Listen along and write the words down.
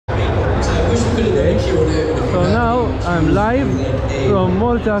I'm live from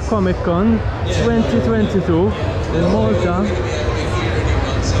Malta Comic Con 2022 in Malta.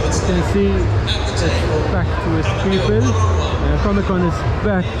 You can see it's packed with people. Comic Con is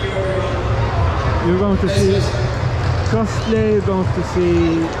back. You're going to see cosplay, you're going to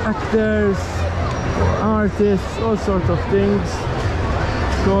see actors, artists, all sorts of things,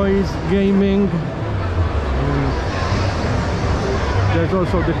 toys, gaming. There's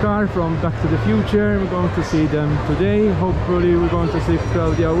also the car from Back to the Future. We're going to see them today. Hopefully we're going to see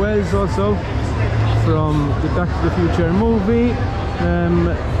Claudia Wells also from the Back to the Future movie.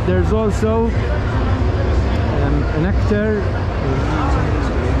 There's also an actor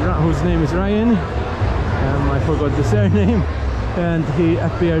whose name is Ryan. I forgot the surname. And he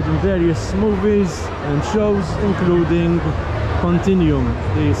appeared in various movies and shows, including Continuum,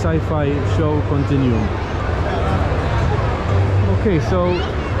 the sci-fi show Continuum. Okay, so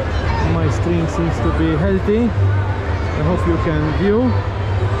my screen seems to be healthy. I hope you can view.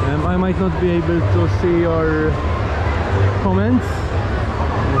 I might not be able to see your comments,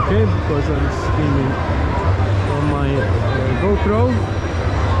 okay, because I'm streaming on my GoPro.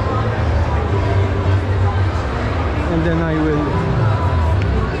 And then I will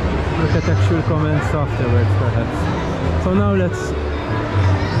look at actual comments afterwards, perhaps. So now let's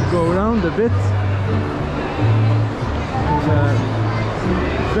go around a bit.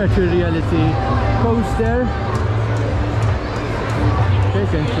 Virtual reality coaster. Okay, you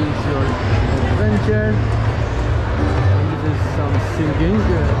can choose your adventure. And this is some singing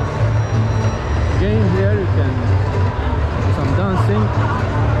game here. You can do some dancing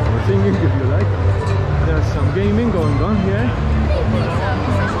or singing if you like. There's some gaming going on here.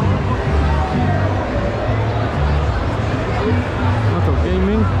 A lot of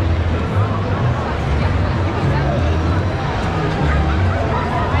gaming.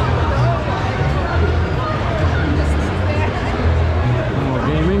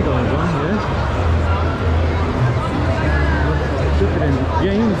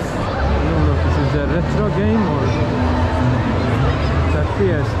 Games. I don't know if this is a retro game or it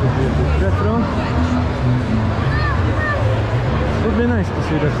appears to be a bit retro. It would be nice to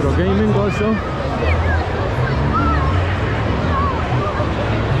see retro gaming also.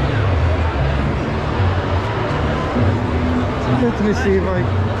 Let me see if I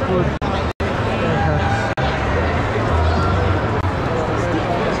could perhaps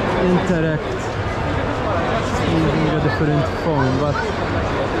interact using a different phone, but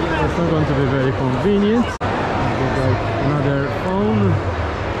it's not going to be very convenient. Get like another phone.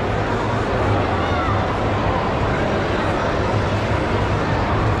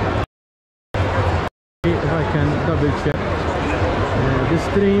 If I can double check the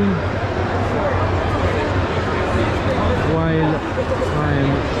stream while I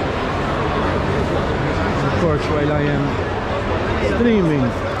am, of course, while I am streaming.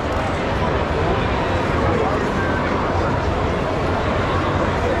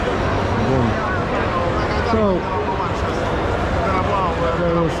 So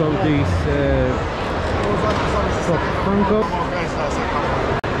there are also these soft Funko,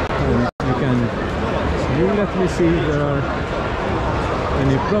 and you let me see if there are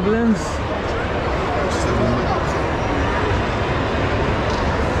any problems.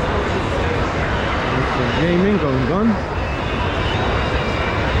 Gaming going on.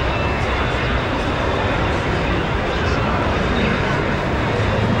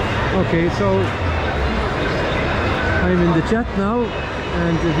 Okay, so I'm in the chat now,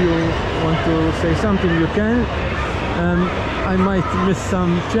 and if you want to say something you can. I might miss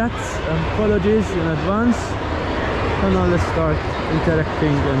some chats, apologies in advance. And now let's start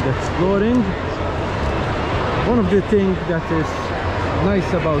interacting and exploring. One of the things that is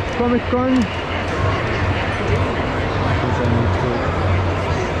nice about Comic Con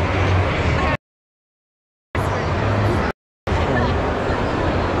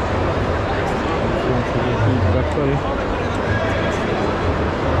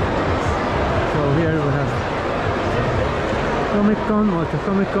Malta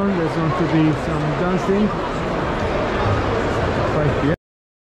Comic Con, there's going to be some dancing. 5 p.m.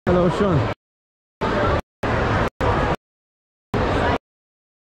 Hello, Sean.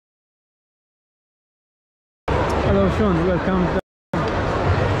 Hello, Sean. Welcome.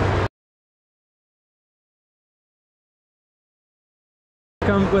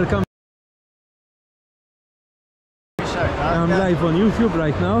 Welcome. I'm live on YouTube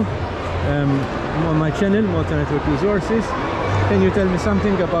right now. On my channel, Malta Network Resources. Can you tell me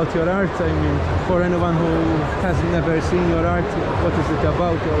something about your art? I mean, for anyone who has never seen your art, what is it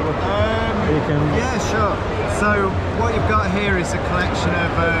about? Or what you can... Yeah, sure. So what you've got here is a collection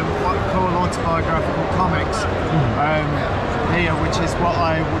of what we call autobiographical comics here, which is what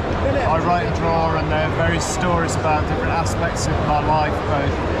I write and draw, and they're various stories about different aspects of my life,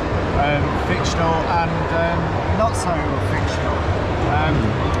 both fictional and not so fictional.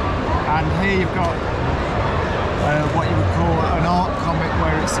 And here you've got what you would call an art comic,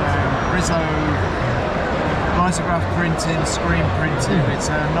 where it's Rizzo lithograph printing, screen printing. It's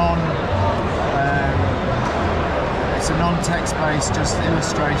a non-text based, just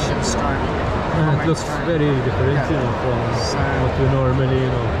illustration stroke. It looks very different, you know, from what you normally,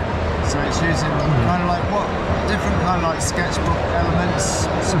 you know. So it's using kind of like different kind of like sketchbook elements,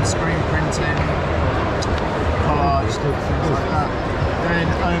 some screen printing, collage, things like that. Then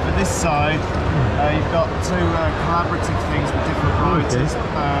over this side, you've got two collaborative things with different writers.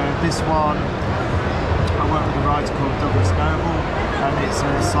 This one, I work with a writer called Douglas Noble, and it's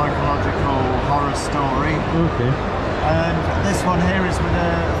a psychological horror story. Okay. And this one here is with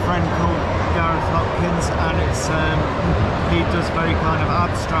a friend called Gareth Hopkins, and it's he does very kind of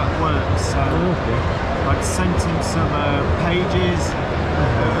abstract work. So I've sent him some pages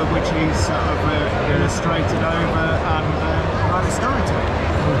which he's sort of illustrated over and wrote a story to it.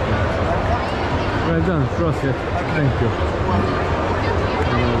 Well done, Frosted. Thank you.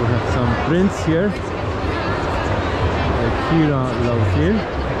 We have some prints here. Kira loves here.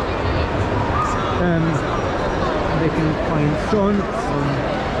 They can find Sean on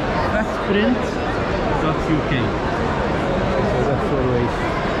backprint.uk. So that's always,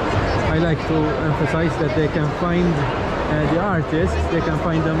 I like to emphasize that they can find the artists, they can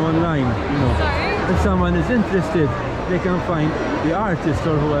find them online, you know. If someone is interested, they can find the artist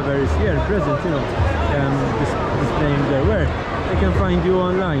or whoever is here present, you know, displaying their work. They can find you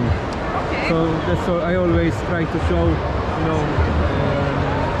online. So that's all. I always try to show, you know,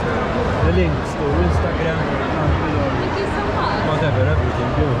 the links to Instagram, whatever,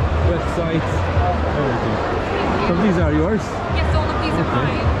 everything, you know, websites, everything. So these are yours? Yes, all of these are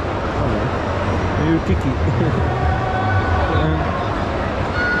mine. Alright. You're Kiki.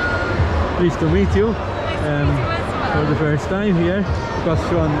 Pleased to meet you. For the first time here, because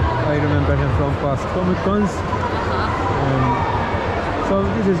Sean, I remember him from past Comic Cons. So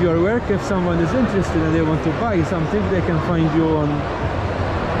this is your work. If someone is interested and they want to buy something, they can find you on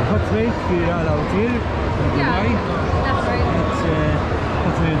Hotmail, Kira Lautir, Yeah, that's right. It's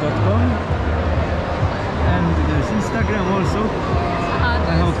hotmail.com, and there's Instagram also. I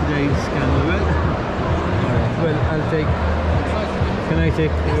hope they scan well. Alright, well, I'll take. Can I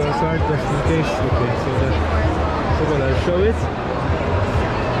take your card just in case? Okay, so well, I'll show it.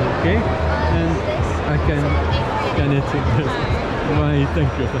 Okay, and I can scan it.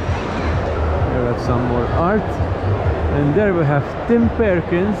 Thank you. Here we have some more art, and there we have Tim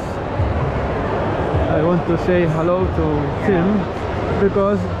Perkins. I want to say hello to Tim,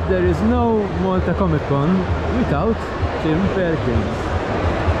 because there is no Malta Comic Con without Tim Perkins.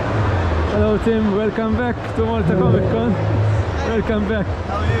 Hello Tim, welcome back to Malta Comic Con. Welcome back.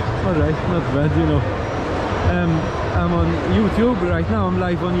 How are you? Alright, not bad, you know. I'm on YouTube right now. I'm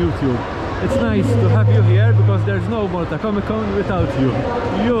live on YouTube. It's nice to have you here, because there's no Malta Comic Con without you.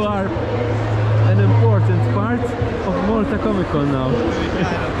 You are an important part of Malta Comic Con now.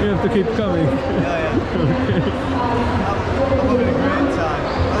 You have to keep coming. Yeah. Okay. I'm having a great time. I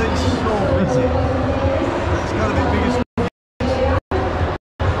think it's so busy. It's got to be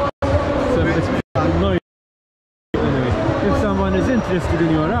the biggest. Anyway, if someone is interested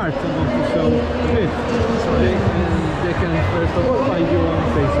in your art and wants to show a bit, they can first of all find you on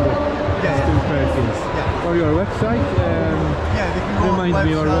Facebook. Tim Perkins. Or your website. They can go remind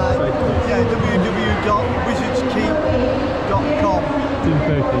me your website. Yeah, www.wizardskeep.com. Tim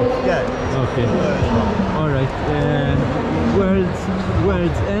Perkins. Yeah. Okay. Alright.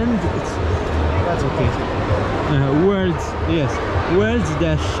 World's End. That's okay.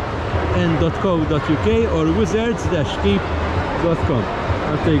 Worlds-end.co.uk or wizards-keep.com.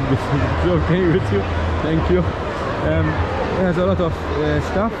 I'll take this. It's okay with you? Thank you. It has a lot of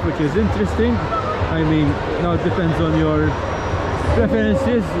stuff which is interesting. I mean, now it depends on your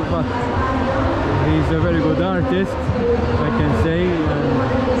preferences, but he's a very good artist, I can say, and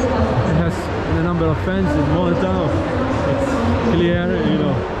it has a number of fans in Malta. It's clear, you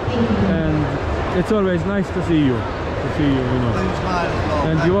know, and it's always nice to see you. You know.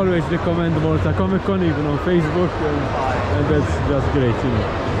 And you always recommend Malta Comic Con, even on Facebook, and that's great, you know.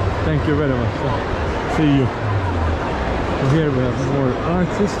 Thank you very much. See you. So here we have more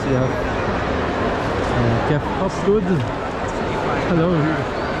artists. We have Kev Hopgood. Hello,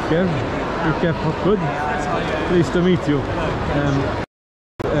 Kev. You're Kev Hopgood. Pleased to meet you.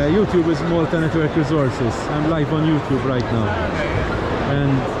 YouTube is Malta Network Resources. I'm live on YouTube right now.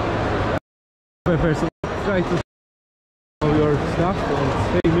 And prefer to try to show your stuff.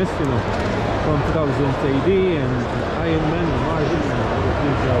 It's famous, you know, from 2000 AD and Iron Man and Marvel and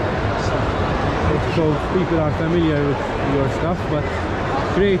everything. So people are familiar with your stuff, but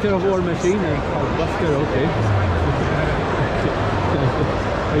creator of War Machine and Hulkbuster, okay.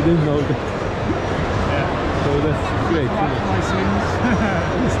 I didn't know that. So that's great. You know.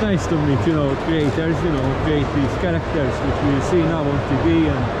 It's nice to meet, you know, creators, you know, create these characters which we see now on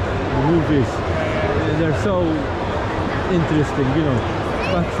TV and the movies. They're so interesting, you know.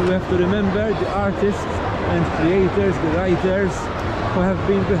 But we have to remember the artists and creators, the writers who have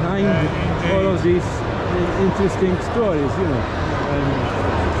been behind all of these interesting stories, you know.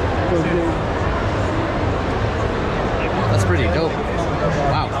 That's pretty dope.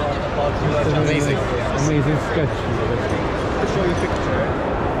 Wow. Amazing. Amazing sketch. I'll show you a picture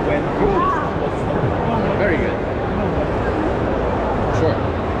when Very good. Sure.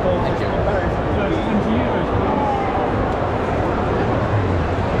 Thank you.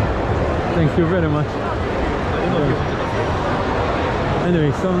 Thank you very much.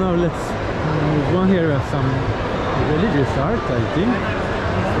 Anyway, so now let's move on. Here are some religious art, I think.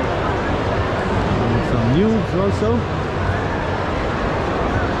 And some nudes also.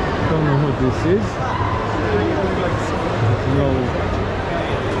 Don't know what this is. No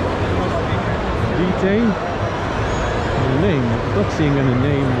detail. The name. Not seeing any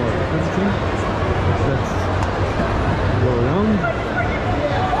name or anything. Let's go around.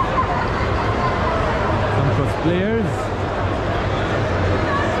 Some cosplayers.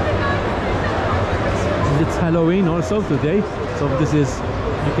 It's Halloween also today, so this is,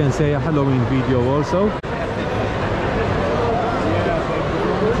 you can say, a Halloween video also.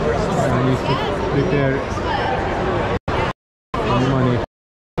 I need to prepare money.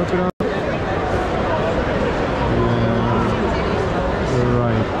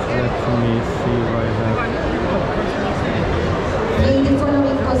 Right, let me see what I have. May the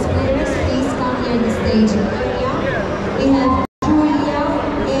following cosplayers please come here in the stage area. We have Julia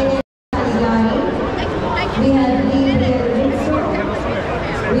and Caligari. We have Gabriel Rizzo.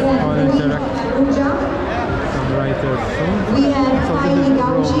 We have Louis Aruja. Some writers soon. We have Kylie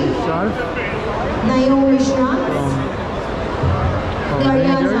Gauchi. Naomi Schranz.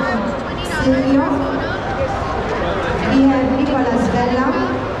 Dariana Silvio. We have Nicolas Vella.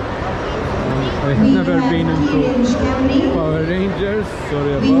 I have never been into Power Rangers,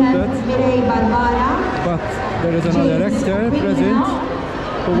 sorry We about have that. Mireille Barbara. But there is another James actor Quinn present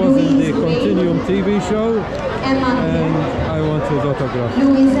who was in the Continuum TV show, Emma and I want his autograph.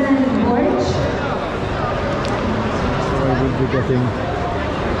 Louisanne Borch. So I will be getting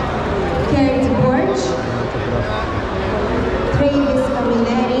Kurt Borch. an autograph. Travis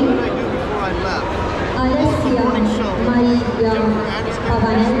Camilleri. Alessia Maria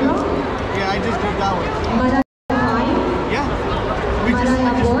Pavanello. Yeah, I just did that one. Marta McFly. Yeah.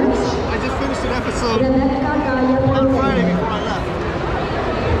 Mariah Borch. I just finished an episode Rebecca Gaia on Friday Portela. before I left.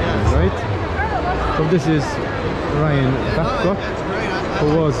 Yeah. Right? So this is Ryan Babcock, That's great. who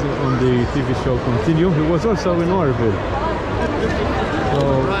was on the TV show Continuum. He was also in Orville. So,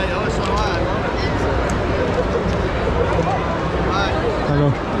 Right, oh, so I hello.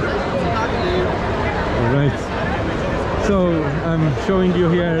 Right. So I'm showing you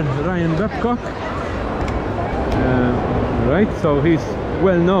here Ryan Babcock. Right. So he's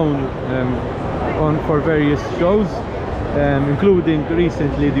well known for various shows, including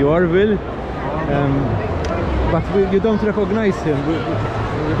recently the Orville. But you don't recognize him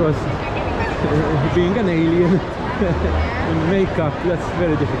because being an alien in makeup, that's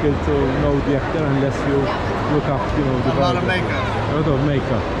very difficult to know the actor unless you look up, you know, the a lot of makeup. a lot of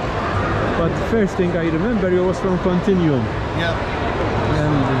makeup. But the first thing I remember you was from Continuum, Yep.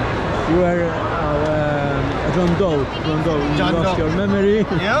 and you were John Doe. John Doe, you John lost Doe. your memory.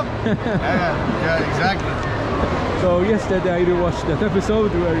 Yep. Yeah, exactly. So yesterday I rewatched that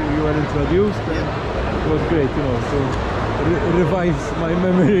episode where you were introduced, and it was great, you know, to revive my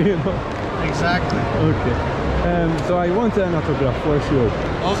memory, you know. Exactly. Okay. So I want an autograph for sure.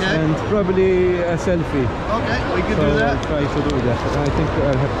 Okay. And probably a selfie. Okay, we can So do that. I'll try to do that. I think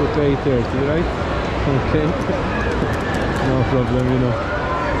I'll have to pay 30, right? Okay. No problem, you know.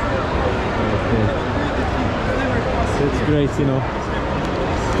 Okay. It's great, you know,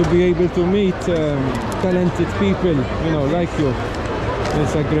 to be able to meet talented people, you know, like you.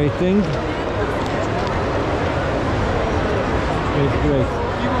 It's a great thing. It's great.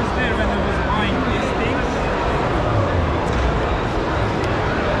 He was there when I was buying these things.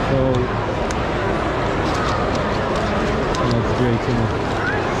 So that's great, you know.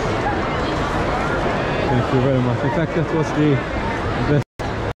 Thank you very much. In fact, that was the best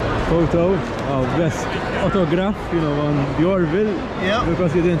photo of best autograph, you know, on the Orville. Yeah.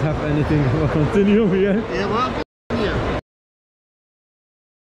 Because you didn't have anything for Continuum here. Yeah, well, yeah.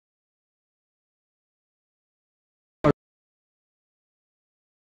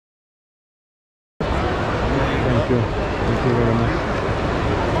 Thank you very much.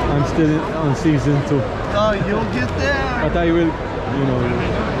 I'm still on season 2. Oh, you'll get there. But I will, you know,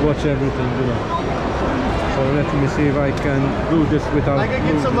 watch everything, you know. So let me see if I can do this without I can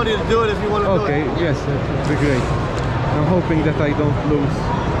get losing. somebody to do it if you want to do it. Okay, yes, that would be great. I'm hoping that I don't lose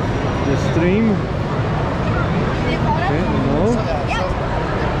the stream. Okay, no.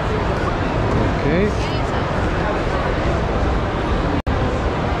 Okay.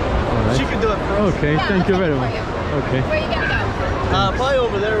 She can do it for us. Okay, thank you very much. Okay. Where you gonna go? Probably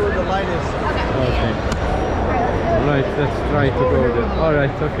over there where the light is. Okay. Right, let's try to go there.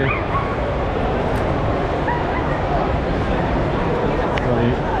 Alright, okay.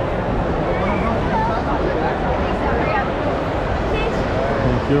 Sorry.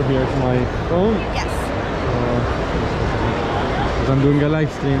 Thank you. Here's my phone. Yes. Because I'm doing a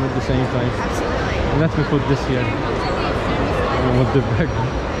live stream at the same time. Absolutely. And let me put this here. What the back.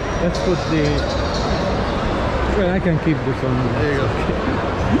 Let's put the. Well, I can keep this on. There you go.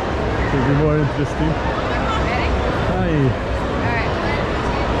 It'll be more interesting. Ready? Hi. Alright.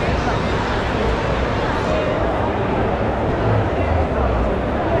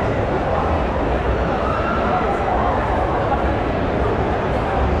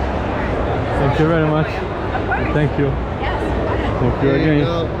 Thank you very much. Thank you. Yes. Thank you There you again. go.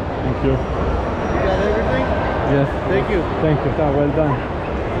 Thank you. You got everything? Yes. Thank you. Thank you. Well done.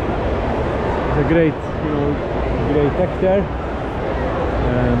 It's a great, you know, great actor.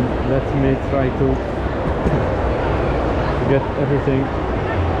 Let me try to get everything.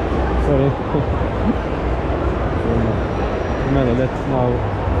 Sorry. No, let's now.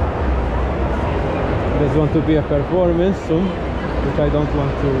 There's going to be a performance soon, which I don't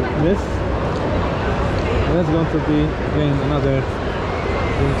want to miss. And that's going to be again another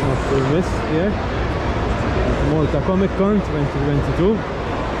thing not to miss here. Malta Comic Con 2022.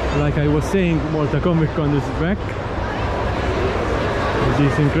 Like I was saying, Malta Comic Con is back.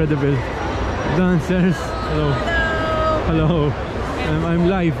 These incredible dancers. Hello. Hello. I'm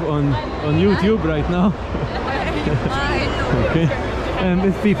live on YouTube right now. Okay.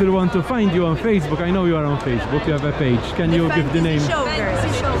 If people want to find you on Facebook, I know you are on Facebook. You have a page. Can you give the name?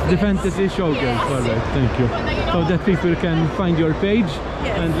 The Fantasy Showgirls. All right. Thank you. So that people can find your page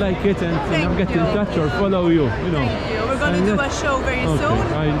and like it and you know, get in touch or follow you. You know. Thank you. We're going to do a show very soon.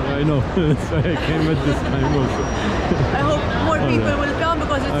 I know. That's why I came at this time also. I hope more people will come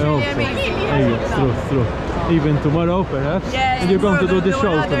because it's really amazing. Yes, true. Even tomorrow, perhaps. Yes, and you're going to do the we'll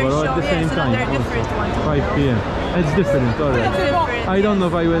show another tomorrow show. at the same Yes, time. another different Also. one. 5 p.m. It's different, alright. Different, I don't know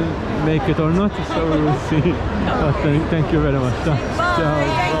if I will make it or not, so we will see. But thank you very much. Ciao.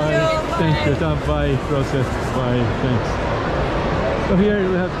 Thank you. Bye. Process. Bye. Thanks. So here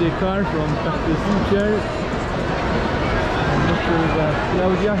we have the car from Back to the Future. I'm not sure if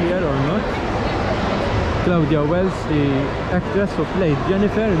Claudia here or not. Claudia Wells, the actress who played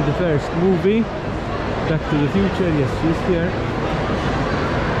Jennifer in the first movie, Back to the Future. Yes, she's here.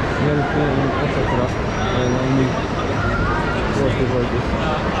 Etc. And I need what the word is.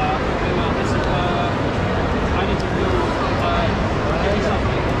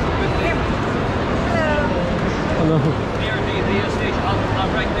 Hello. Near the station,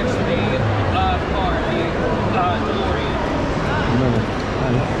 I'm right next to the car, the DeLorean. No.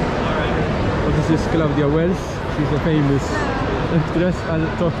 Hi. Alright. Well, this is Claudia Wells. She's a famous actress. I'll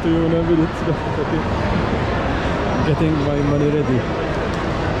talk to you in a minute. Getting my money ready.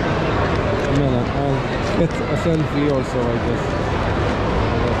 I'll get a selfie also, I guess.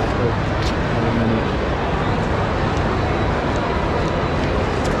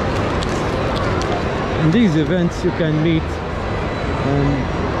 In these events you can meet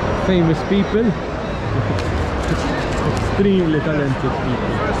famous people, extremely talented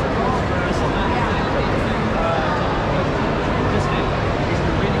people.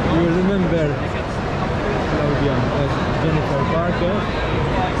 You will remember Claudia as Jennifer Parker.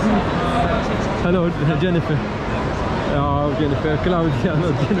 Hello, Jennifer. Oh, Jennifer. Claudia,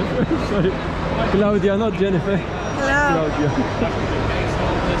 not Jennifer. Sorry. Claudia, not Jennifer. Hello. Claudia.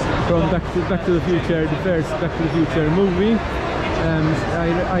 From Back to the Future, the first Back to the Future movie.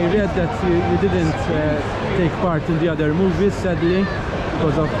 I read that you didn't take part in the other movies, sadly,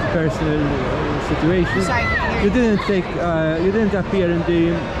 because of personal situations. You didn't appear in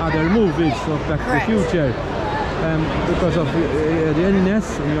the other movies of Back to the Future. Because of the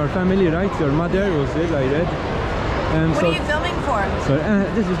illness in your family, right? Your mother was ill, I read. What are you filming for? for? So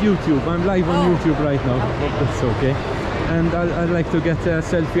this is YouTube. I'm live on YouTube right now. Hope that's okay. And I'd like to get a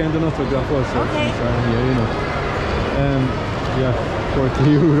selfie and an autograph also. Okay. Since I'm here, you know. Yeah,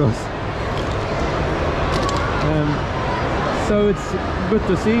 40 euros. So it's good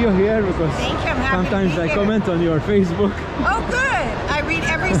to see you here because Thank you, I'm happy sometimes to be I here. comment on your Facebook. Oh, good. I read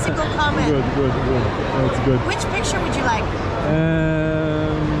every single comment. Good. That's good. Which picture would you like?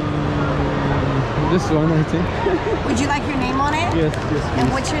 This one, I think. Would you like your name on it? Yes, please.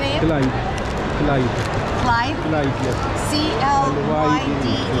 And what's your name? Clyde. Clyde? Clyde, yes.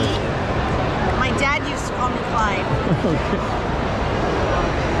 C-L-Y-D-E. My dad used to call me Clyde. Okay.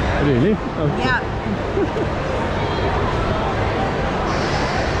 Really? Okay. Yeah.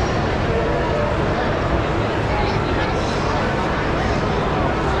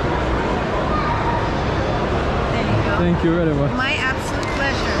 There you go. Thank you very much. My absolute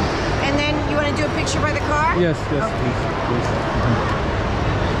pleasure. And then you want to do a picture by the car? Yes, Okay. please.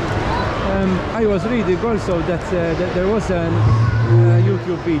 I was reading also that there was a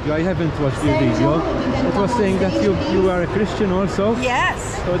YouTube video. I haven't watched the video. It was saying that you are a Christian also. Yes.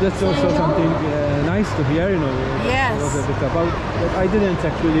 So that's also something nice to hear, you know. Yes. It was a bit about, but I didn't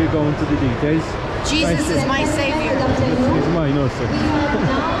actually go into the details. Jesus is my savior. It's mine also.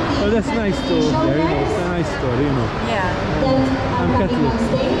 So that's nice to hear, you know. It's a nice story, you know. Yeah. I'm Catholic.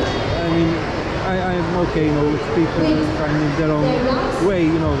 I mean, I'm okay, you know, with people finding their own way,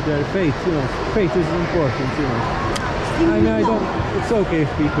 you know, their faith, you know. Faith is important, you know. I mean, it's okay if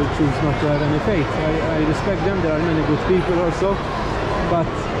people choose not to have any faith. I respect them, there are many good people also. But,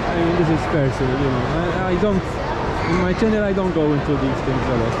 I mean, this is personal, you know. I don't, in my channel, I don't go into these things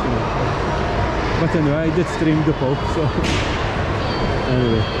a lot, you know. But anyway, I did stream the Pope, so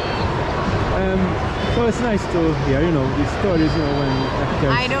anyway. So it's nice to hear, you know, these stories, you know, when actors...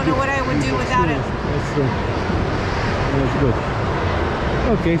 I don't know what I would do without it. That's true. That's good.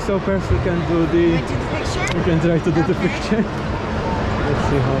 Okay, so first we can do the... Want to do the picture? We can try to do the Okay. picture. Let's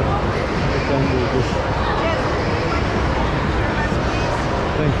see how we can do this.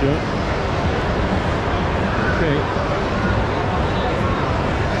 Thank you. Okay.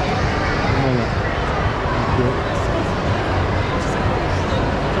 Voilà. Thank you.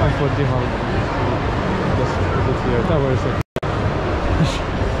 I put the hand. Just put it here. That was it.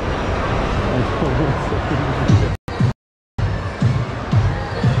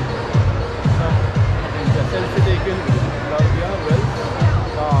 Selfie taken with Claudia Wells.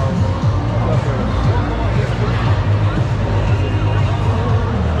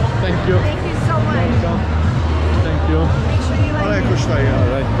 Thank you. Thank you so much. Welcome. Thank you. Make sure you like it.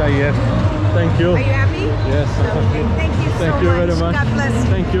 Alright, yes. Thank you. Are you happy? Yes, I'm happy. Thank you so Thank you very much. God bless you.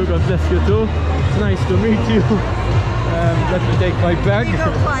 Thank you. God bless you too. It's nice to meet you. Let me take my bag. Here you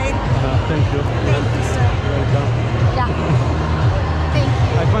go, Clyde. Thank you. Thank you, sir. Welcome. Yeah. Thank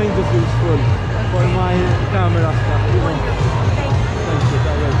you. I find this useful for my camera stuff. You know. Wonderful. Thank you.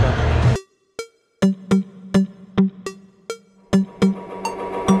 Thank you. Welcome.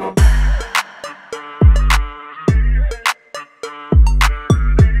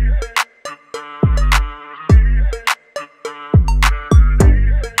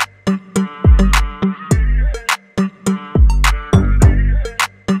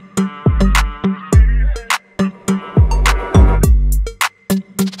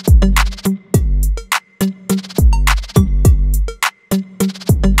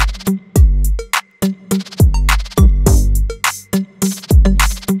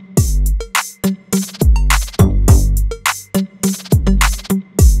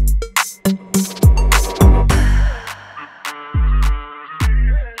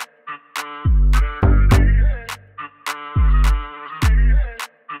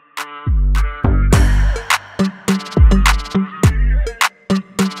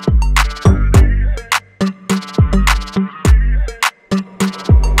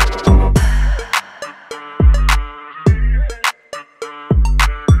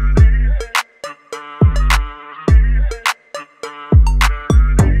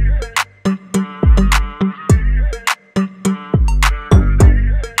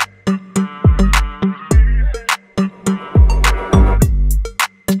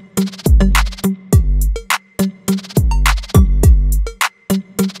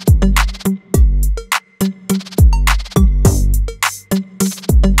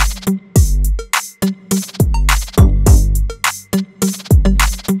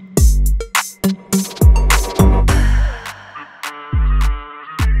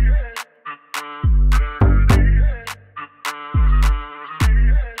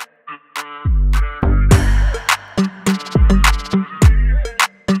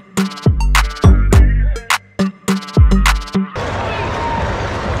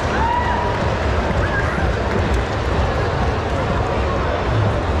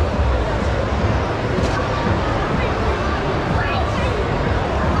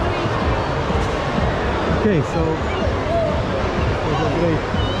 great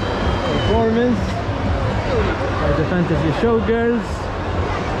performance by the fantasy showgirls.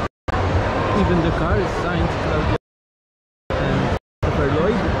 Even the car is signed Claudia and Christopher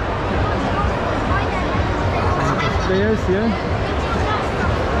Lloyd. And the players here.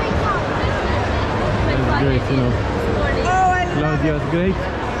 It's great, you know. Claudia's great.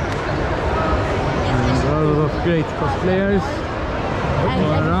 And a lot of great cosplayers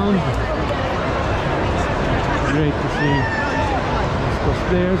all around. Great to see these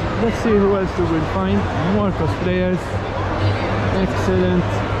cosplayers. Let's see who else we will find. More cosplayers. Excellent.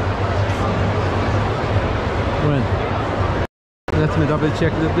 Well, let me double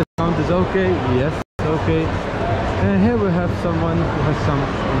check that the sound is okay. Yes, it's okay. And here we have someone who has some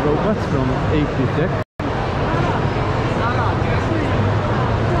robots from AP Tech.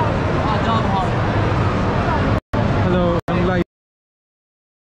 Hello, I'm live.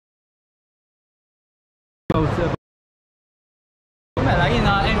 Mela,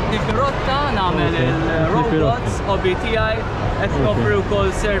 jina nifirrotta namel il-robots u BTI qed nofru wkoll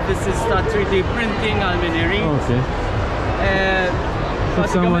services ta' 3D printing għal minirin. Okay. If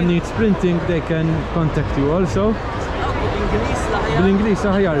someone needs printing, they can contact you also. Bil-Inglis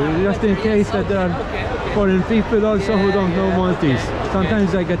aħjar, just in case that there are foreign people also who don't know Maltese.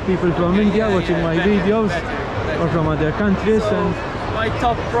 Sometimes I get people from India watching my videos or from other countries. And my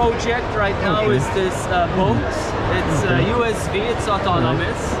top project right now is this boat. It's USB, it's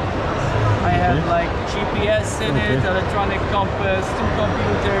autonomous. I have like GPS in it, electronic compass, 2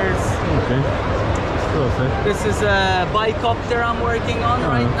 computers. Okay. Perfect. This is a bicopter I'm working on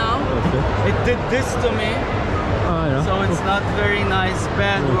right now. It did this to me. Yeah. So it's not very nice.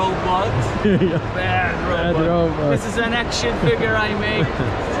 Bad robot. Yeah. Bad robot. This is an action figure I make.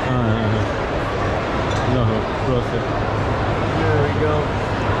 No, perfect. There we go.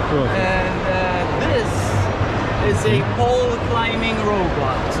 Perfect. And this is a pole climbing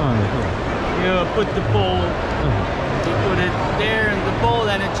robot. You put the pole, you put it there in the pole,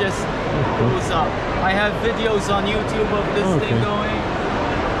 and it just goes up. I have videos on YouTube of this thing going.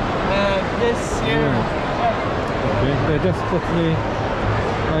 This here. Okay, they just put me.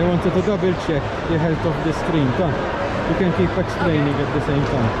 I wanted to double check the health of the screen. You can keep explaining at the same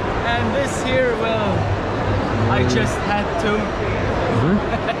time. And this here, well, I just had to.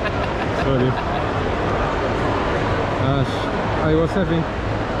 Sorry. I was having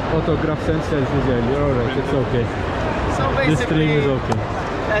autographs and selfies earlier. Alright, it's okay. So basically, the stream is okay.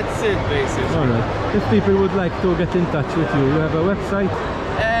 That's it, basically. Alright. If people would like to get in touch with you, you have a website?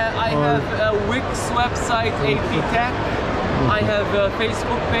 I have a Wix website, AP Tech. I have a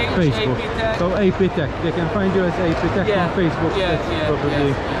Facebook page, AP Tech. So AP Tech, they can find you as AP Tech on Facebook.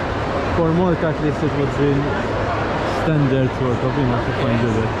 Probably for Malta at least it would be standard sort of, you know, to find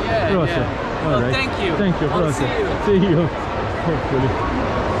you there. All right. Thank you. Thank you, I'll see you. Hopefully.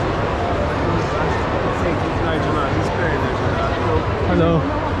 Hello.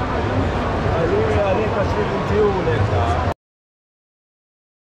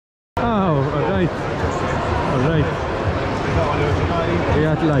 Oh, alright. Alright.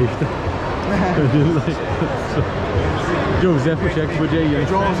 Jgħat live. Joseph Ushek Buġeja.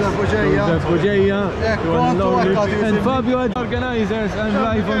 Joseph Buġeja. Joseph Buġeja. And Fabio are organizers and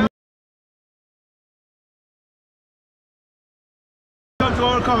live on. Come to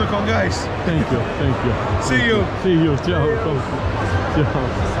our Comic Con, guys. Thank you, thank you. See you. See you. Ciao. Ciao.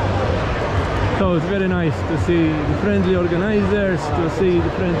 So it's very nice to see the friendly organizers, to see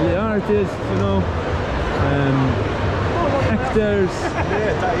the friendly artists, you know, actors.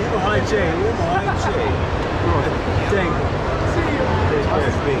 Hi, Jay. Thank you.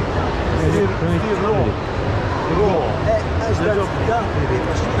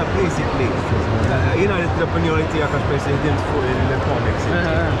 Jina l-opinjoni tijak għax bejs jihdimt fuq il-comics.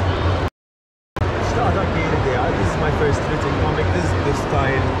 Xtaqt anki l-idea, this is my first written comic, this is the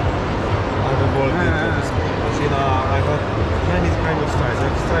style I'm involved in this comic. I got many kind of styles, I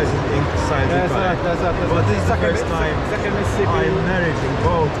have styles in ink, styles in color. But this is the first time I'm narrating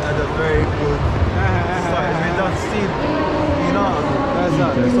both at a very good style. We don't see, you know,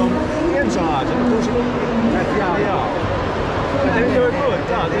 some ħaġa, they were good,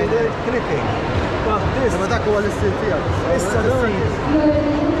 they're clipping. But this, issa the scene.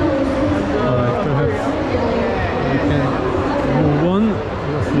 Alright, perhaps we can move on.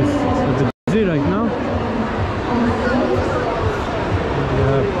 It's a bit busy right now. We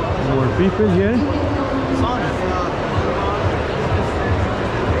have more people here.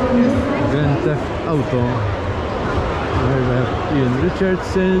 Grand Theft Auto. Here we have Ian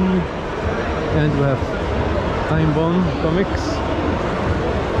Richardson, and we have Time Bomb Comics.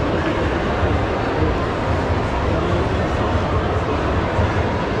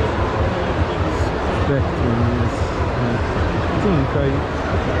 Spectrum, yes. I think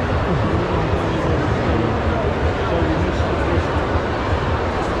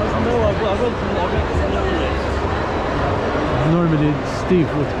normally Steve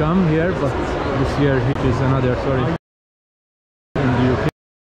would come here, but this year he is another story in the UK.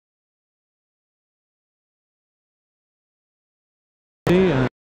 And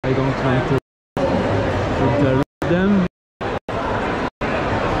I don't want to interrupt them.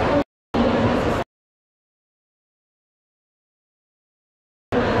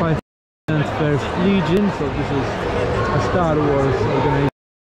 First Legion, so this is a Star Wars organization.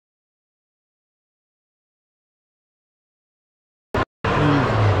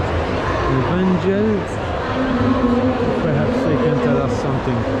 Evangel, perhaps they can tell us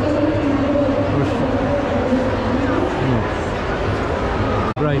something. No.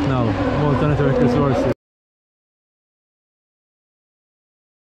 Right now, Malta Network Resources.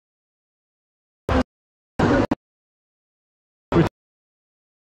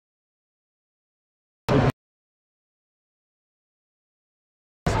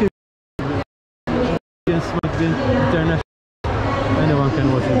 International. Anyone can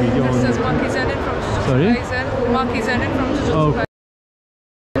watch the video. This is Marky Zenin from Jujutsu Sorry? Kaisen. Marky Zenin from Jujutsu Oh. Kaisen.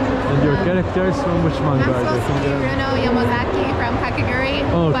 And your characters from which manga? I'm supposed to be Bruno Yamazaki from Kakaguri,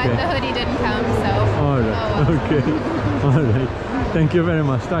 but Okay. the hoodie didn't come, so. Alright, Oh, well. okay. Alright. Thank you very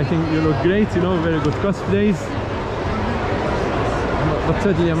much. I think you look great, you know, very good cosplays. But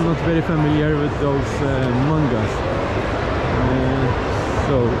sadly I'm not very familiar with those mangas.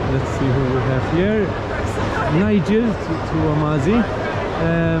 So let's see who we have here. Nigel Tuamazi,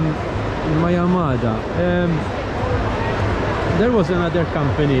 Mayamada. There was another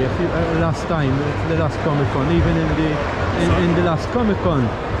company last time, the last Comic Con, even in the last Comic Con,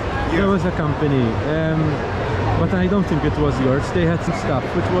 there was a company, but I don't think it was yours. They had some stuff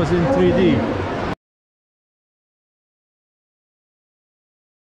which was in 3D.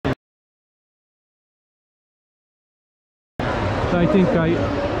 So I think I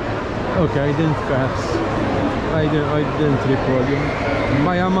didn't recall you.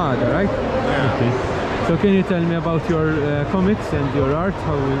 Mayamada, right? Yeah. Okay. So can you tell me about your comics and your art?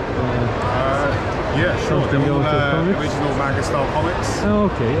 How? Yeah, sure. Something They're all about your comics? original manga style comics. Oh,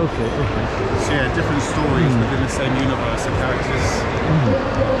 okay. So yeah, different stories within the same universe of characters.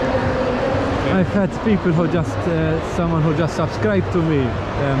 I've had people who just, someone who just subscribed to me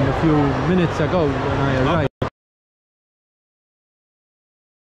a few minutes ago when I arrived.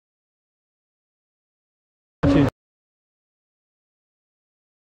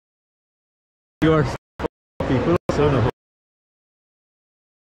 Your people also know.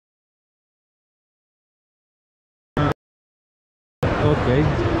 Okay.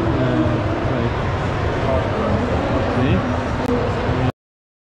 Right. Okay.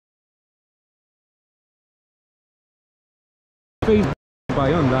 Facebook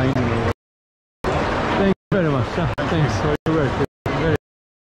buy online. Thank you very much. Thanks for your work. Very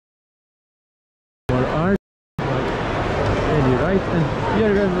more art. Really right. And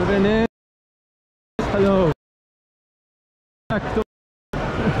here we have Renee. Hello. Back to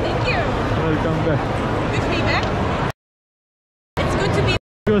Thank you. welcome back. Good to be back. It's good to be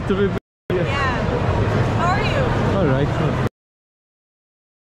Good to be back. Yes. Yeah. How are you? All right.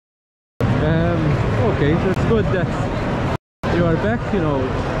 Okay, so it's good that you are back. You know,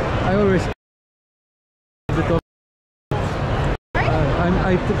 I always a bit of.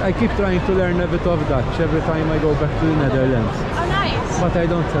 I keep trying to learn a bit of Dutch every time I go back to the Netherlands. Oh, nice. But I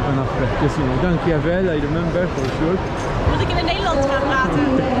don't have enough practice, you know. Dankjewel, I remember for sure. Moet ik in het Nederlands gaan praten?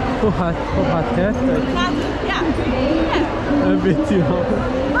 Hoe gaat het? Praten, ja. A bit, you know.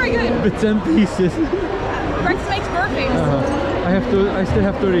 Very good. Bits and pieces. Practice makes perfect. I still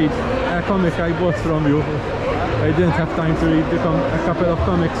have to read a comic I bought from you. I didn't have time to read a couple of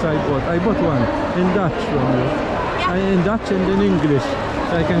comics I bought. I bought one in Dutch from you. Yeah. In Dutch and in English.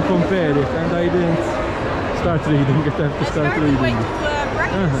 So I can compare it, and I didn't start reading it. I have to start Very good way reading to it.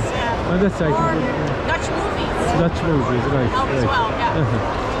 practice. Oh, that's I Or think. Dutch movies. Dutch movies, right. Help as Right. well, yeah.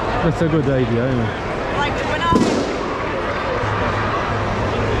 That's a good idea. I know. Like when I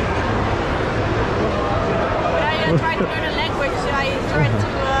try to learn a language, I try to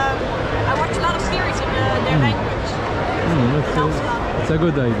I watch a lot of series in their language. That's a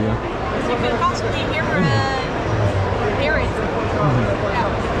good idea. So you can constantly hear it.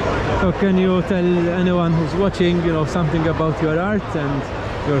 Yeah. So can you tell anyone who's watching, you know, something about your art and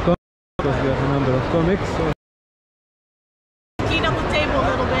your comics? Because we have a number of comics. So. Clean up the table a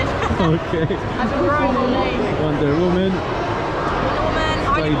little bit. Okay. I've been growing all day. Wonder Woman,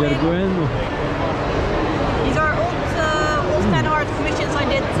 Spider-Gwen. Spider-Gwen. These are old fan art commissions I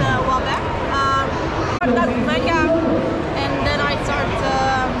did a while back.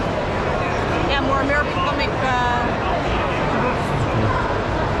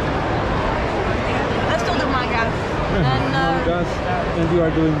 you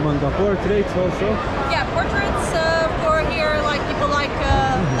are doing manga portraits also? Yeah, portraits for here, like people like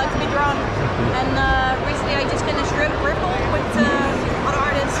to be drawn. And recently I just finished Ripple with other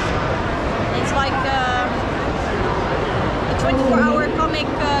artists. It's like a 24-hour comic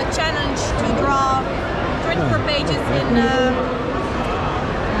challenge to draw 24 pages in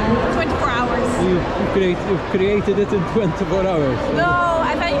 24 hours. You've created it in 24 hours? No,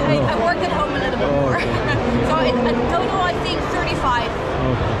 I worked at home a little bit more. Okay. So in total I think 35.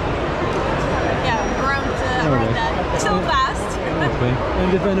 Okay. Yeah, around that. So fast. Okay. And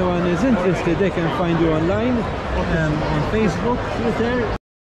if anyone is interested, they can find you online, on Facebook, Twitter.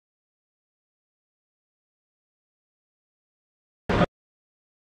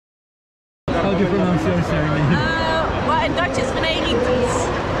 How do you pronounce your surname? Well, in Dutch it's Rinties.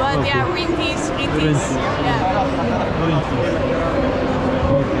 But Okay. yeah, Rinties. Yeah. Rinties.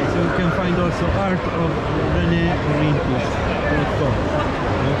 Okay, so you can find also art of ReneRinties.com.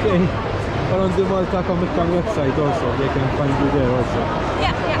 Okay. Or on the Malta Comic Con website also, they can find you there also.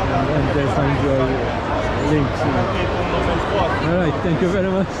 Yeah. And they find your links. Alright, thank you very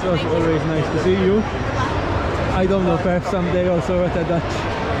much. It was always nice to see you. I don't know, perhaps someday also at a Dutch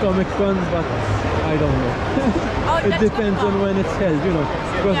Comic Con, but I don't know. It depends on when it's held, you know,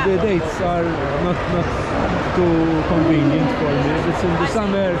 because the dates are not too convenient for me. If it's in the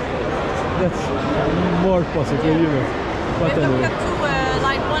summer, that's more possible, you know. But We've anyway. got two,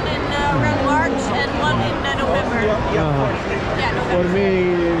 like one in around March and one in November. Yeah, November. For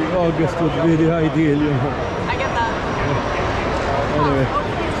me, August would be the ideal, you know. I get that. Anyway.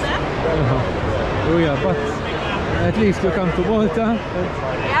 Oh, Oh yeah, but at least you come to Malta.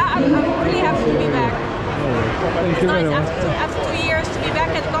 yeah, I'm really happy to be back. Thank you very much. After 2 years to be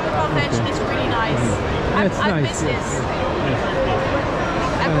back at the Comic Convention is really nice. That's I nice, miss yes. this.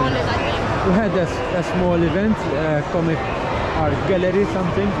 Everyone is, I think. We had a small event, comic art gallery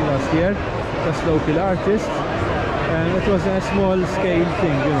something last year, just local artists, and it was a small scale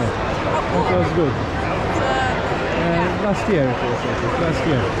thing, you know. It was good. Last year it was, I think, last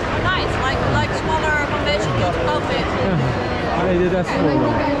year. Nice, like smaller convention due to COVID. I did a small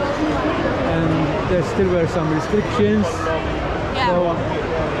one. And there still were some restrictions. Yeah.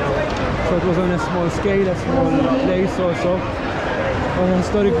 So it was on a small scale, a small place also. On a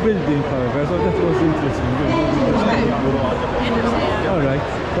historic building, however, so that was interesting. Alright,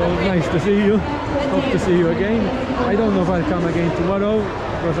 so nice to see you. Hope to see you again. I don't know if I'll come again tomorrow,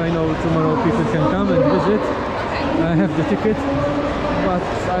 because I know tomorrow people can come and visit. I have the ticket, but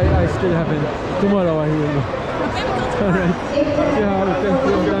I still haven't. Tomorrow I will know. Alright. Yeah, thank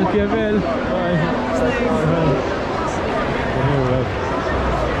you. Thank you, Abel. Bye.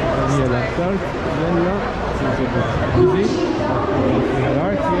 Daniela Stark, Daniela. She's a bit busy. We have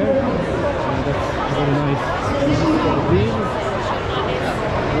art here, and that's very nice. Dean.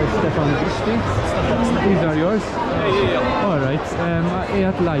 There's Stefan Bristi. These are yours? Yeah. Alright, I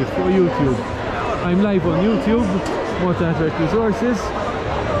at live for YouTube. I'm live on YouTube, Malta Network Resources.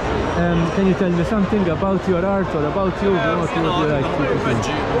 Can you tell me something about your art or about you? What would you like to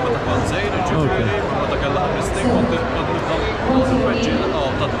say? Okay. Okay,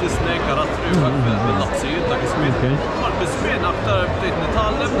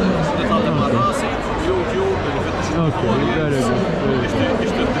 very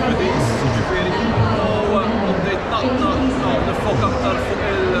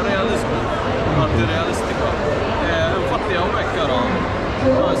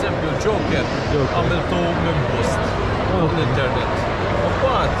Per esempio Joker għamiltu minn post l-internet.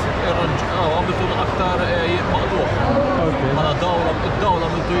 Mbagħad għamiltu aktar maqluq. Bħala dawla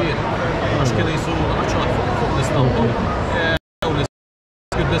għamiltu jien. Għax kien jisu għaxħat fuq l-istampa.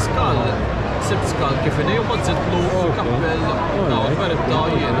 L-iskal, sibt skal kif inhi u ma tżidlu kappell veribta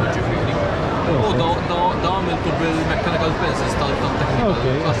jien ġifieri. U da għamiltu bil-mechanical pencils tal-teknika,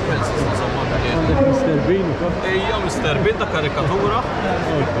 għax pencils insomma. Mr. Bean, Ija Mr. Bean ta' karikatura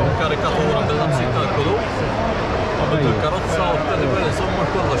bil-nafsi tal-kulu. Għabitu l-karozza u t-telefon insomma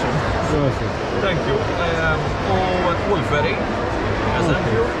kollox. Thank you. U Wolverine,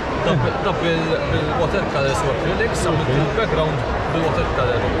 eżempju, da bil-watercolors u acrylics, għamilt il-background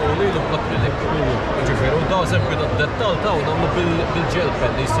bil-watercolor u lilu bl-acrylic. Ġifiru, da eżempju da dettal ta' u namlu bil-gel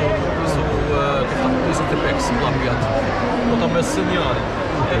pen, jisu tipex l-abjad. U ta' sinjali.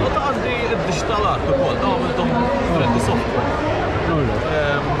 U ta' għandi il-digital art u kol, ta' għamiltom freddi software.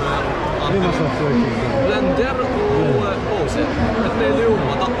 Blender u Poser. Għetnej li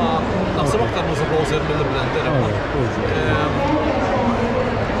huma daqqa naħseb aktar nużu Poser mill-Blender.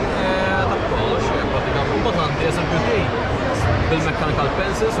 Daqqa għax pratikament. Bat għandi eżempju bil-mechanical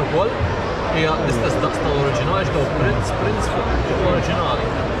pencils u kol. hija l-istess daqs tal-oriġinali, daw prints fuq l-oriġinali.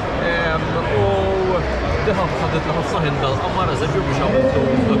 U diħa ħadet li ħafna ħin dal-qammar eżempju biex għamiltu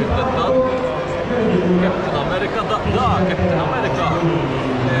dak id-dettal. Captain America, Captain America,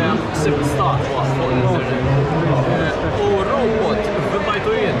 sibt stat waslu l-internet. U robot,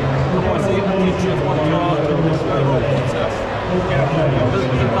 b'bajtu jien, għamasi jgħatliċi kontra robot.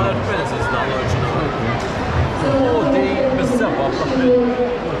 Bil-colored pencils da l-oriġinali. U di bis-seba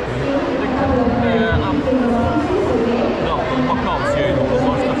Makkaws jgħidu,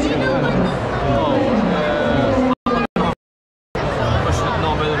 b'morx tafxinu. Biex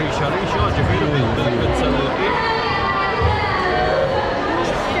namel rixa, ġifiru bil-pizzalluti.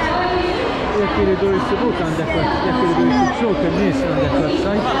 Jekk iridu jissibuk għandek, jekk iridu jissibxuk il-nies għandek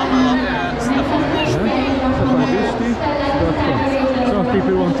website. StefanGrishti.com. So if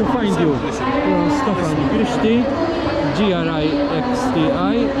people want to find you, StefanGrishti,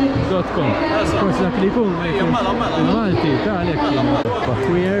 GRIXTI.com. Forse dak li jkun il-Malti, għalek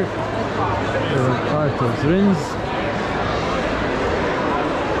Queer, Art of Rins.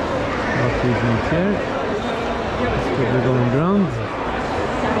 What we need here. Let's put the going round.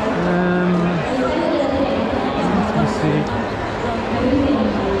 Let me see.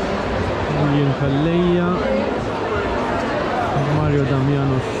 Julian Calleja, Mario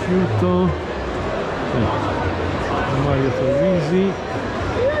Damiano Sciuto, Mario Torrisi.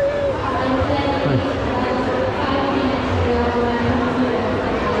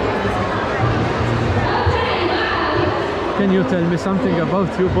 Can you tell me something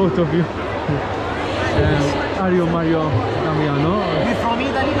about you, both of you? Are you Mario Damiano? You're from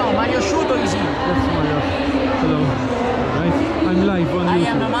Italy? No, Mario Sciuto is here. That's Mario. Hello. Right. I'm live on YouTube. I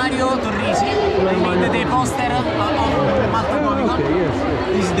am Mario Torrisi. I made the poster of Malta Comic Con. Okay, yes.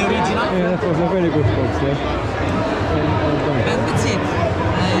 This is the original. Yeah, that was a very good poster. And that's it.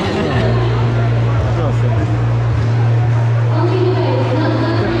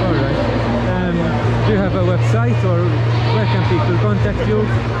 Alright. Do you have a website, or where can people contact you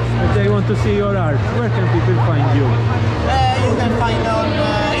if they want to see your art? Where can people find you? You can find on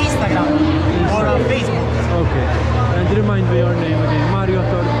Instagram or on Facebook. Okay. And remind me your name again. Mario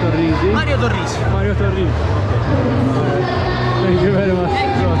Torrisi. Mario Torrisi. Mario Torrisi. Okay. Alright. Thank you very much.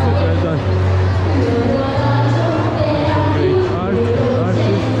 Well done. Great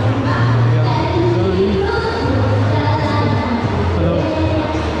artist. Hello.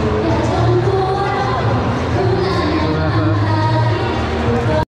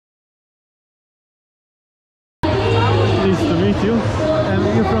 Nice to meet you.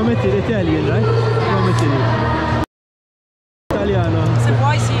 You're from Italy, Italian, right? From Italy. Italiano. Se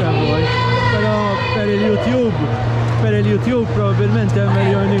vuoi sì. Però per il YouTube probabilmente è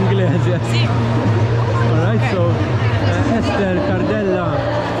meglio in inglese. Sì. Alright, so Esther Cardella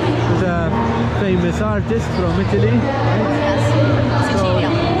is a famous artist from Italy. Yes. Sicilia.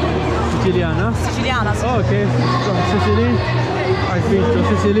 Siciliana? Siciliana, sì. Okay, from Sicily. I've been to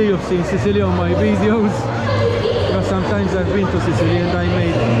Sicily, you've seen Sicily on my videos. Because sometimes I've been to Sicily and I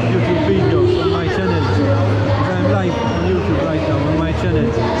made YouTube videos on my channel. I'm live on YouTube right now on my channel.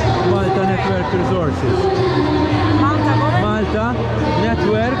 Malta Network Resources. Malta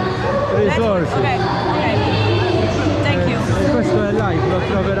Network Resources. Ok. Thank you. Questo è live, lo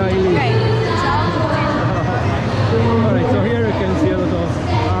troverai lì. Ok, ciao. Alright, so here you can see a lot of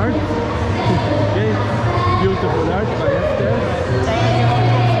art. Okay, beautiful art by Esther.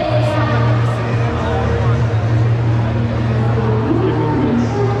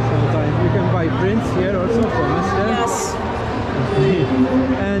 You can buy prints here also from Esther. Yes.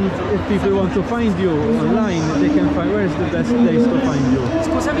 And if people want to find you online, they can find. Where is the best place to find you?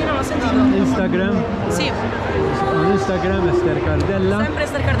 Scusami, non ho sentito. Instagram? Sì. On Instagram Esther Cardella. Sempre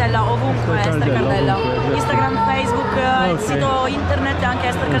Esther Cardella, ovunque Esther Cardella. Ovunque. Instagram, Facebook, il sito internet anche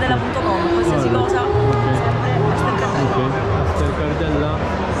estercardella.com, qualsiasi cosa. Sempre Esther Cardella. Okay. Esther Cardella.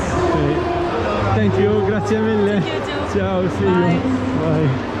 Okay. Thank you, grazie mille. Thank you too. Ciao, see you.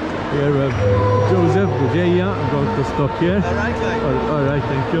 Bye. Here we have Joseph Bugeya about to stop here. Alright,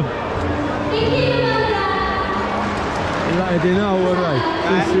 thank you. Now, alright.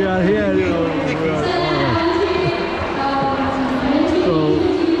 Since we are here, we are alright. So,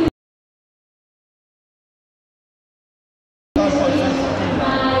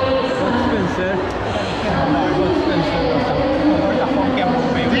 Spencer.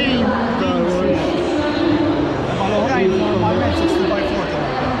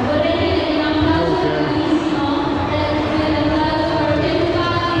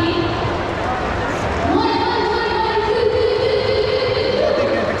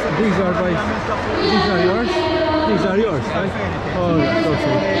 These are yours? these are yours, right? Oh, right,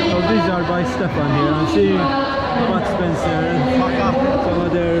 okay. So these are by Stefan here. I'm seeing Bud Spencer, some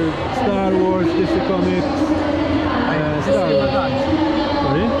other Star Wars, DC Comics, Star Wars.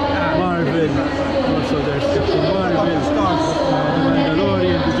 Sorry? Marvel. Also there's Captain Marvel, the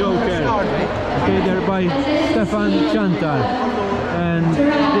Mandalorian, the Joker. Okay, they're by Stefan Chantal. And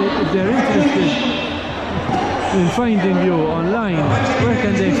if they're interested in finding you online, where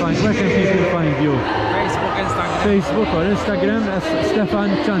can people find you? Facebook or Instagram as Stefan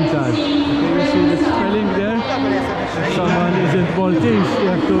Chantal. Okay, you see the spelling there. If someone isn't Maltese, you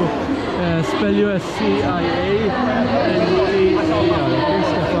have to spell you as C-I-A-N-T-A-R. Okay,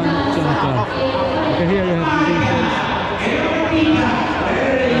 Stefan Chantal. Okay, here you have the details.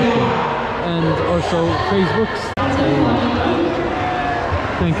 Okay. And also Facebook.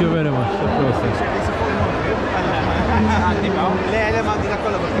 Thank you very much for the process.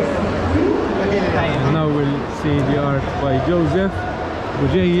 And now we'll see the art by Joseph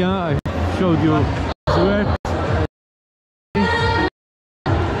Bujeya. I showed you his work.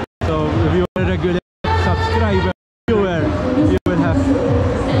 So if you are a regular subscriber, viewer, you will have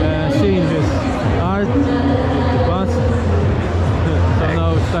seen his art in the past. So now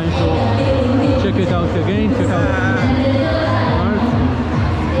it's time to check it out again. Check out the art.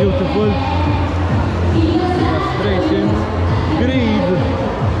 Beautiful illustrations. Greed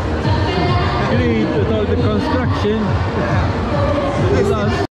with all the construction.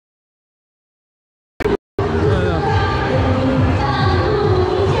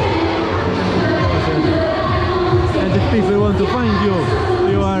 And if people want to find you,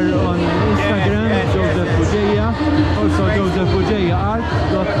 you are on Instagram, Joseph Bujeya, also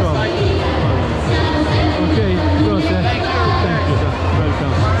josephbujeyaart.com. Okay, Joseph, thank you, sir.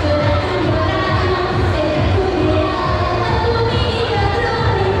 Welcome.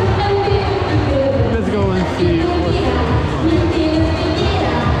 Let's go and see what's going on.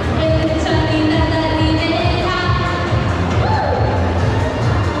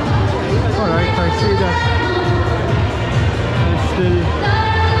 Alright, I see that it's still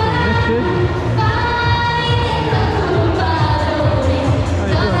connected.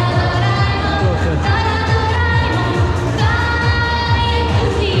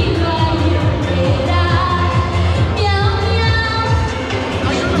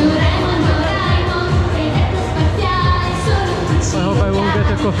 I hope I won't get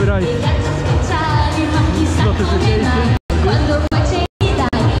a copyright notification.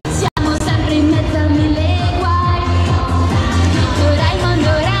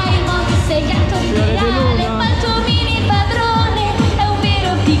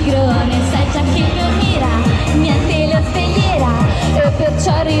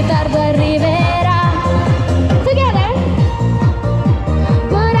 Ritardo arriverà. Together.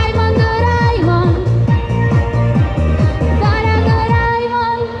 Doraemon, Doraemon.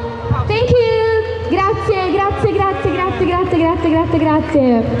 Doraemon. Thank you.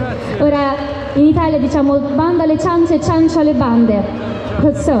 Grazie. Ora in Italia diciamo banda alle ciance e ciancio alle bande.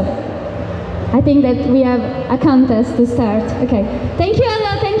 So I think that we have a contest to start. Okay. Thank you,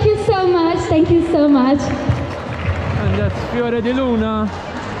 Anna. Thank you so much. And that's Fiore di Luna.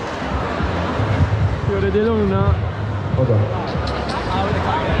 Hold on.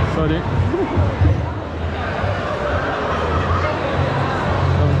 Sorry.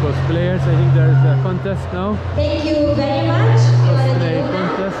 Some cosplayers. I think there's a contest now. Thank you very much. Cosplay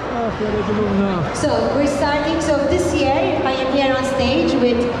contest. Fiore di Luna. So we're starting. So this year I am here on stage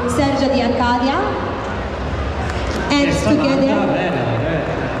with Sergio Di Arcadia. And together.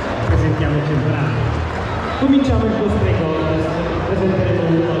 Presentiamoci il brano. Cominciamo il cosplay contest. Presenteremo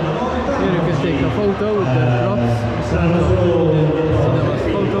un Here you can take a photo with the props. Cinemas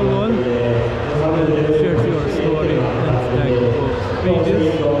photo wall. Share your story and tag both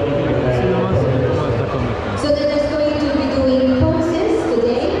pages. Cinemas and Malta Comic Con. So that is going to be doing poses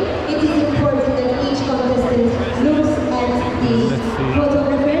today. It is important that each contestant looks at the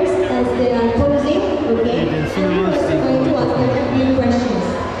photographers as they are posing. Okay. And we're also going to ask them a few questions.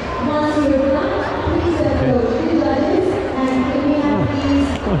 Once you're done, please approach the judges and we have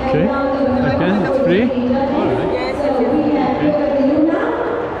these. Okay. Again, it's free. Alright. So we have Luna.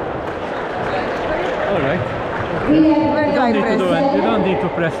 Alright. We have You don't need to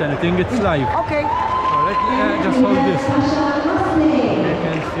press anything, it's live. Okay. Alright, just hold this. You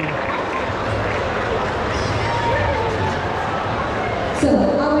can see. So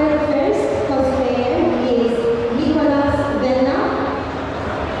our first cosplayer is Nicolas Bella.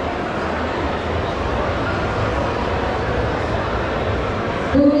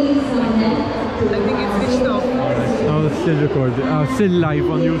 Who is on that? I think it's switched off. Now it's still recording. Still live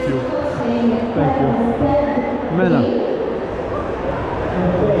on YouTube. Thank you. Mela.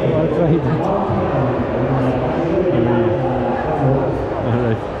 I'll try that.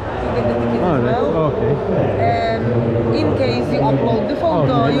 Alright, okay. In case you upload the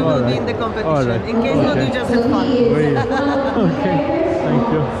photo, Okay, you will alright. be in the competition. Alright, In case not, okay. you just have fun. Okay, thank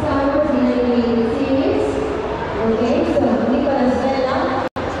you. Okay, so Nicolas Vella,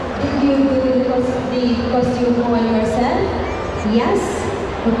 did you do the costume all yourself? Yes.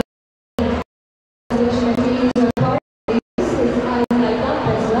 Okay.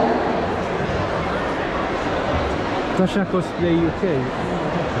 Tasha Cosplay UK.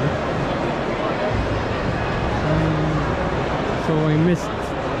 Okay. So I missed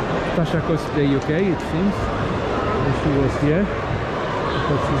Tasha Cosplay UK, it seems. And she was here.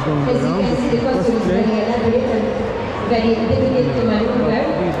 But she's going As you around. can see, the costume is very elaborate and very difficult to maneuver.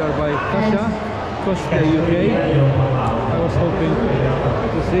 These are by Tasha Cosplay UK. I was hoping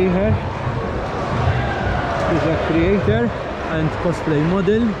to see her. She's a creator and cosplay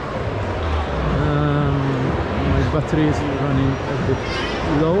model. My battery is running a bit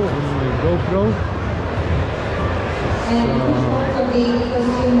low on my GoPro. And which part of the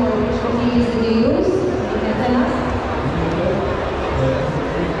costume or which materials did you use? You can tell us.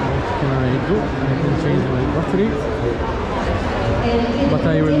 What can I do? I can change my battery, but I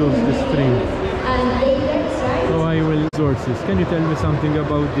will lose the stream. And latex, right? So I will sources. Can you tell me something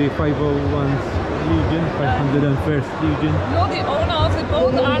about the 501st Legion, 501st Legion? No, the owner of the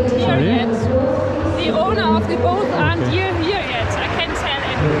boat aren't here Sorry? yet. The owner of the boat aren't Okay. here yet. I can't tell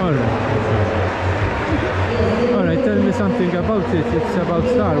anything. Alright. Alright, tell me something about it. It's about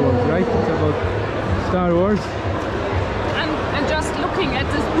Star Wars, right? It's about Star Wars. I'm just looking at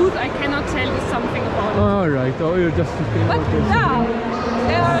this booth. I cannot tell you something about it. Alright, oh, you're just looking But at this. now,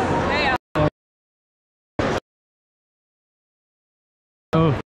 they are.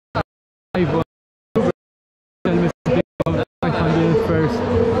 Oh, 501. Tell me something about 501st.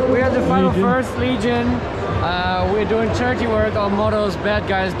 We are the Legion. 501st Legion. We're doing charity work. Our motto is bad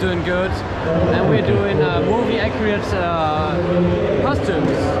guys doing good. And we're doing movie accurate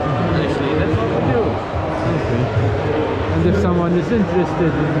costumes. Actually, that's what we do. Okay. And if someone is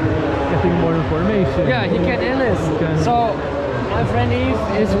interested in getting more information, Yeah, he can enlist. So, my friend Eve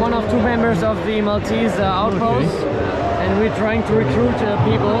is one of 2 members of the Maltese outpost. And we're trying to recruit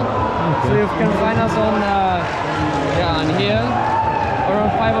people. So you can find us on on here or on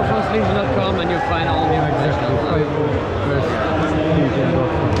 501stlegion.com and you'll find all the information.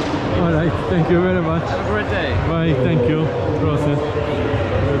 Alright, thank you very much. Have a great day. Bye, thank you. Process.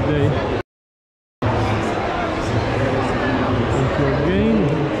 Good day. Thank you again.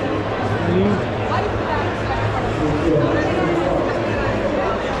 Please.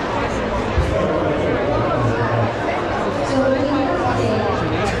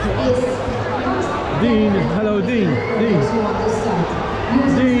 Dean, hello Dean. Dean.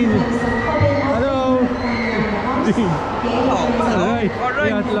 Dean. Hello. Dean. Alright, we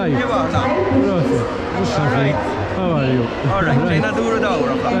are live. You are now. Alright. How are you? Alright, China Duro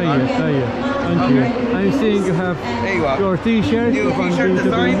Dauro. Thank you. I'm seeing you have your t-shirt. New t-shirt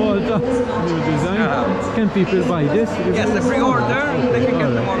design. Malta. New design. Can people buy this? Yes, the pre-order, they can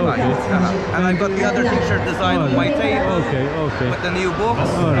get them online. And I've got the other t-shirt design on my table. Okay. With the new books.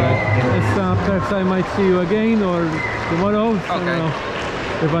 Alright. Perhaps I might see you again or tomorrow. Okay.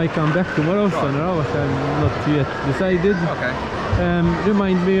 If I come back tomorrow, so now I'm not yet decided. Okay.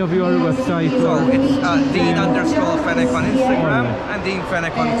 Remind me of your website. So it's Dean_Fennec on Instagram and Dean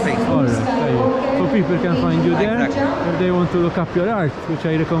Fennec on Facebook. Alright, so people can find you there. If they want to look up your art, which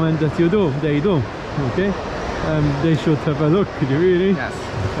I recommend that you do, they do. Okay? They should have a look, really. Yes.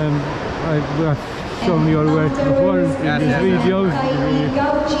 I've shown your work before in these videos.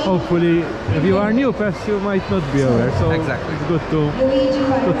 Hopefully, if you are new, perhaps you might not be aware. So it's good to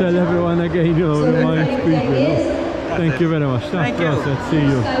tell everyone again, remind people. Thank you very much. Thank you. Let's see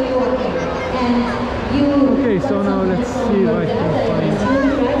you. Okay, so now let's see if I can find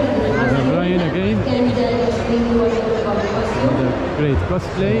Ryan again. Another great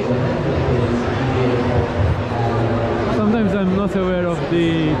cosplay. Sometimes I'm not aware of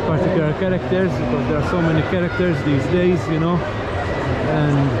the particular characters because there are so many characters these days,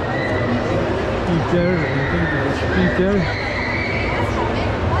 And Peter, I think it's Peter.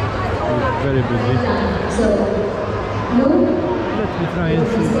 He's very busy. Let me try and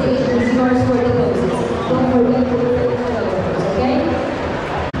see.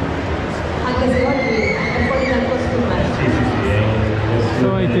 So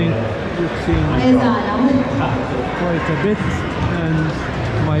I think you've seen quite a bit, and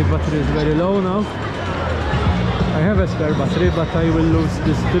my battery is very low now. I have a spare battery, but I will lose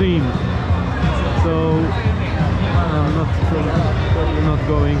the stream. So I'm not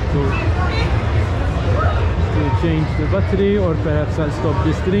going to change the battery, or perhaps I'll stop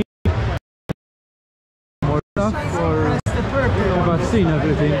the stream. More stuff, or I've seen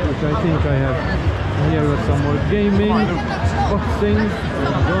everything, which I think I have. Here are some more gaming, boxing, and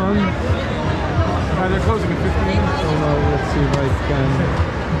so on. They're closing in 15 minutes. So now let's see if I can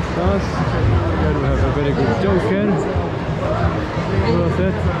pass. Here we have a very good Joker. Worth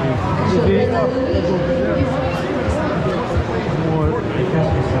it. More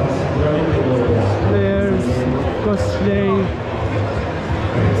players, cosplay.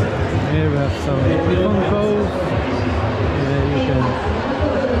 Here we have some Funkos. You can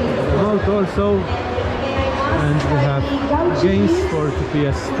vote also. And we have games for the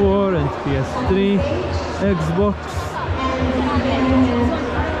PS4 and PS3, Xbox,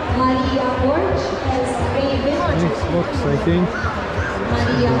 I think,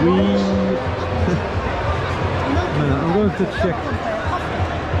 Wii. I'm going to check.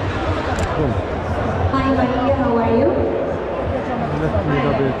 Oh. Hi Maria, how are you? Let me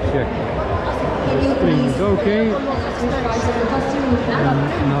double check. The stream is okay. And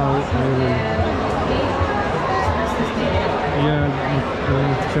now I will. Yeah,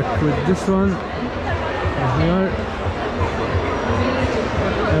 I'll check with this one. Here.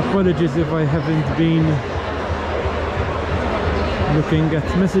 Apologies if I haven't been looking at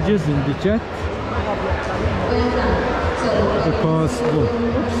messages in the chat, because so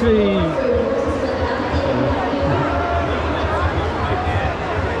let's see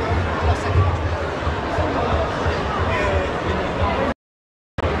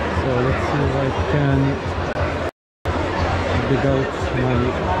if I can dig out my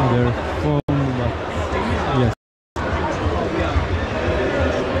other phone, but yes.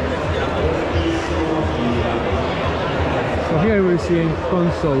 So here we're seeing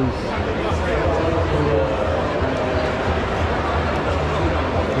consoles.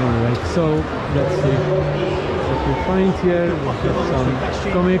 Alright, so let's see what we find here. We have some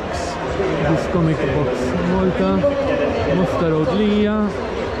comics. This comic box Malta, Musta Rodlija,